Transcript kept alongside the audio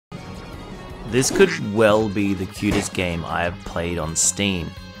this could well be the cutest game I have played on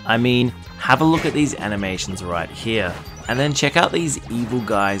Steam. I mean, have a look at these animations right here, and then check out these evil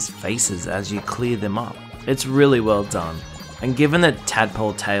guys' faces as you clear them up. It's really well done, and given that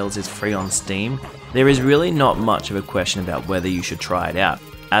Tadpole Tales is free on Steam, there is really not much of a question about whether you should try it out,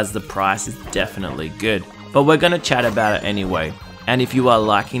 as the price is definitely good, but we're going to chat about it anyway, and if you are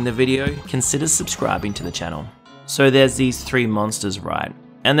liking the video, consider subscribing to the channel. So there's these three monsters, right?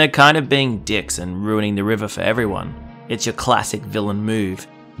 And they're kind of being dicks and ruining the river for everyone. It's your classic villain move.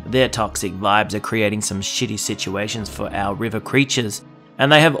 Their toxic vibes are creating some shitty situations for our river creatures,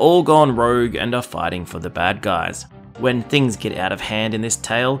 and they have all gone rogue and are fighting for the bad guys. When things get out of hand in this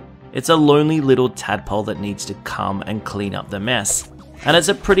tale, it's a lonely little tadpole that needs to come and clean up the mess. And it's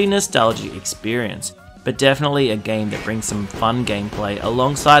a pretty nostalgic experience, but definitely a game that brings some fun gameplay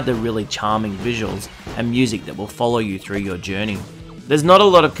alongside the really charming visuals and music that will follow you through your journey. There's not a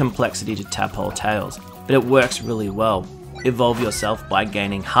lot of complexity to Tadpole Tales, but it works really well. Evolve yourself by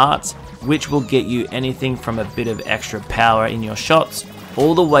gaining hearts, which will get you anything from a bit of extra power in your shots,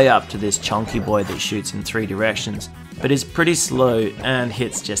 all the way up to this chunky boy that shoots in 3 directions, but is pretty slow and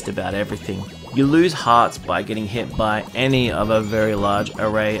hits just about everything. You lose hearts by getting hit by any of a very large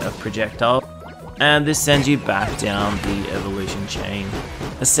array of projectiles, and this sends you back down the evolution chain.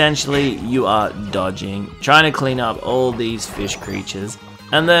 Essentially, you are dodging, trying to clean up all these fish creatures,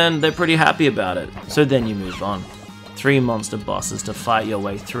 and then they're pretty happy about it, so then you move on. 3 monster bosses to fight your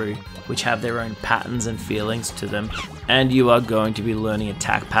way through, which have their own patterns and feelings to them, and you are going to be learning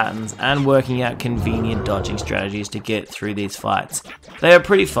attack patterns and working out convenient dodging strategies to get through these fights. They are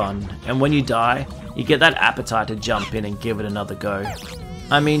pretty fun, and when you die, you get that appetite to jump in and give it another go.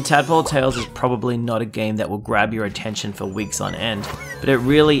 I mean, Tadpole Tales is probably not a game that will grab your attention for weeks on end, but it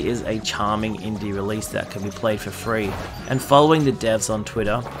really is a charming indie release that can be played for free, and following the devs on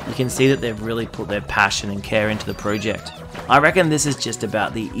Twitter, you can see that they've really put their passion and care into the project. I reckon this is just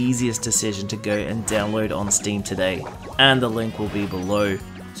about the easiest decision to go and download on Steam today, and the link will be below.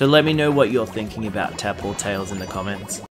 So let me know what you're thinking about Tadpole Tales in the comments.